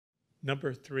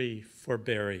Number 3 for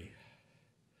Barry.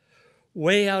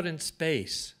 Way out in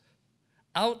space,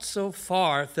 out so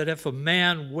far that if a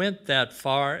man went that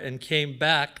far and came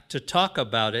back to talk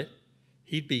about it,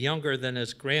 he'd be younger than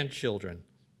his grandchildren.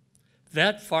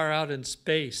 That far out in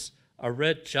space, a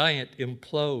red giant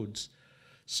implodes.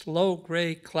 Slow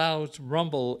gray clouds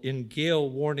rumble in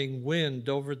gale-warning wind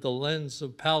over the lens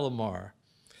of Palomar.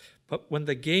 But when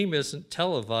the game isn't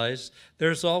televised,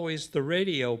 there's always the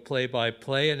radio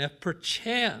play-by-play, and if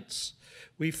perchance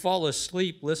we fall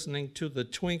asleep listening to the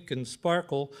twink and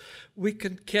sparkle, we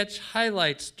can catch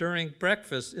highlights during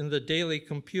breakfast in the daily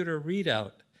computer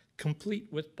readout, complete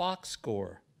with box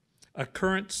score, a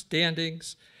current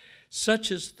standings. Such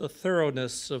is the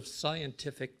thoroughness of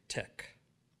scientific tech.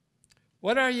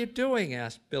 "What are you doing?"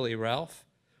 asked Billy Ralph.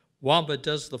 Wamba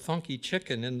does the funky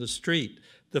chicken in the street,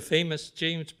 the famous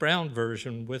James Brown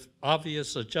version with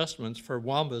obvious adjustments for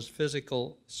Wamba's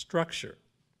physical structure.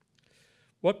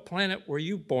 "What planet were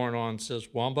you born on?"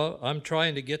 says Wamba. "I'm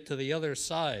trying to get to the other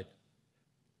side."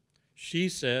 "She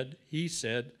said, he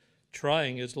said,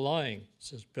 trying is lying,"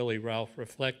 says Billy Ralph,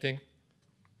 reflecting.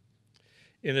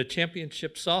 In a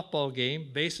championship softball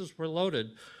game, bases were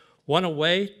loaded. One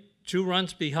away, 2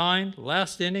 runs behind.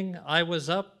 Last inning, I was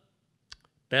up.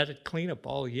 Batted cleanup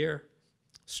all year.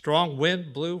 Strong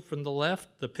wind blew from the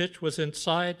left. The pitch was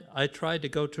inside. I tried to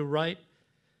go to right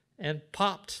and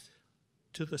popped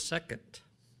to the second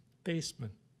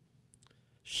baseman.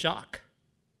 Shock.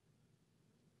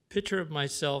 Picture of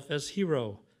myself as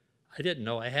hero. I didn't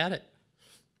know I had it.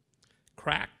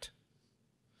 Cracked.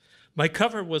 My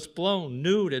cover was blown,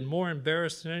 nude and more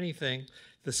embarrassed than anything.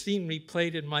 The scene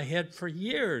replayed in my head for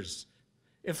years.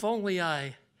 If only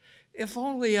I.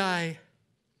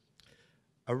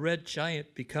 A red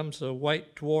giant becomes a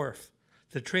white dwarf.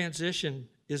 The transition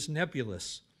is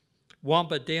nebulous.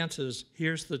 Wamba dances,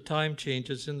 hears the time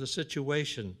changes in the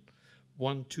situation.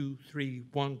 1, 2, 3,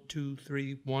 1, 2,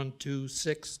 3, 1, 2,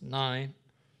 6, 9.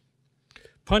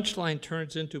 Punchline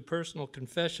turns into personal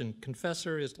confession.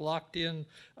 Confessor is locked in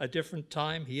a different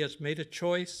time. He has made a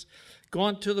choice,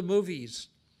 gone to the movies,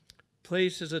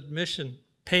 pays his admission,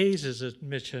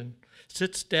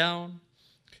 sits down,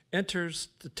 enters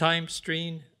the time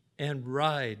stream, and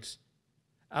rides.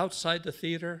 Outside the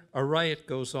theater, a riot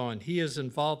goes on. He is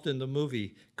involved in the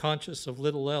movie, conscious of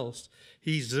little else.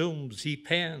 He zooms, he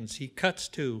pans, he cuts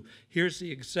to, hears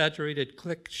the exaggerated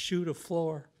click, shoe to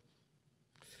floor.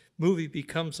 Movie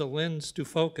becomes a lens to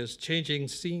focus, changing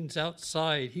scenes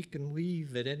outside. He can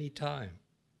leave at any time.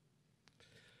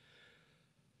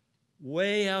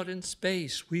 Way out in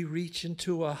space, we reach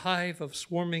into a hive of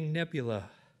swarming nebula,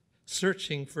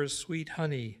 searching for sweet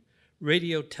honey.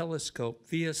 Radio telescope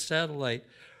via satellite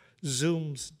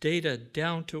zooms data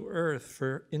down to Earth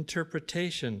for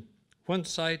interpretation. One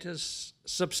scientist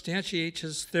substantiates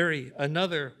his theory.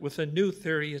 Another, with a new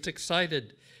theory, is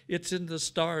excited. It's in the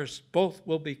stars. Both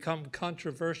will become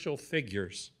controversial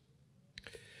figures.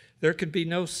 There can be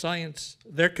no science.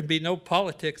 There can be no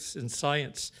politics in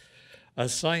science. A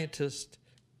scientist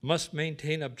must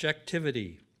maintain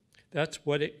objectivity. That's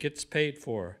what it gets paid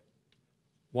for.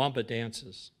 Wamba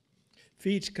dances.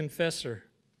 Feeds confessor.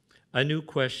 A new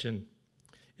question.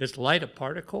 Is light a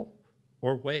particle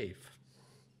or wave?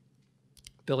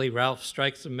 Billy Ralph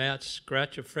strikes a match,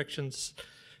 scratch of frictions,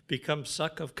 becomes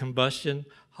suck of combustion,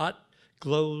 hot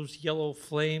glows, yellow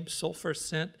flame, sulfur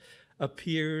scent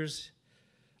appears.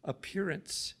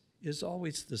 Appearance is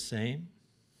always the same.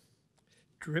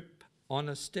 Drip on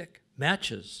a stick,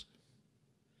 matches.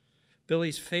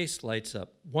 Billy's face lights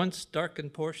up. Once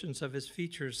darkened portions of his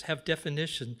features have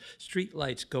definition. Street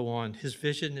lights go on. His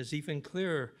vision is even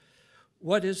clearer.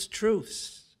 "What is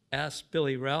truth?" asked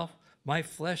Billy Ralph. "My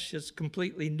flesh is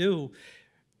completely new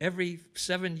every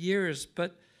 7 years,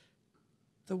 but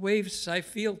the waves I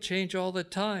feel change all the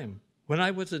time. When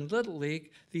I was in Little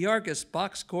League, the Argus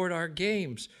box scored our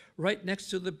games right next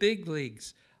to the big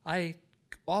leagues. I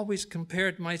always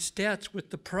compared my stats with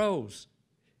the pros.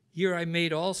 Year I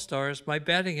made All-Stars, my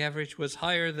batting average was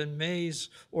higher than Mays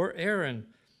or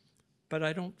Aaron, but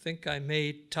I don't think I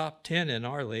made top 10 in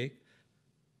our league.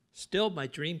 Still, my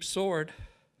dream soared."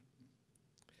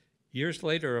 Years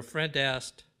later, a friend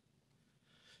asked,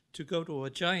 "To go to a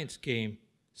Giants game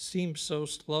seems so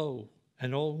slow,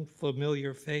 an old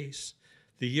familiar face.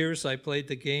 The years I played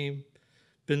the game,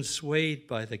 been swayed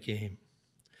by the game.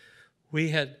 We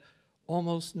had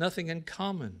almost nothing in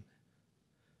common.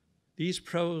 These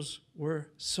pros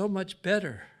were so much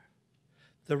better.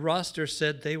 The roster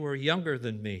said they were younger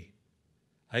than me.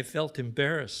 I felt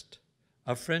embarrassed.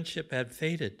 A friendship had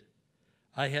faded.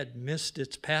 I had missed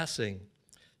its passing.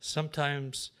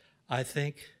 Sometimes I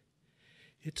think,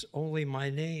 It's only my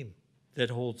name that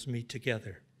holds me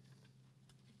together.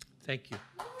 Thank you.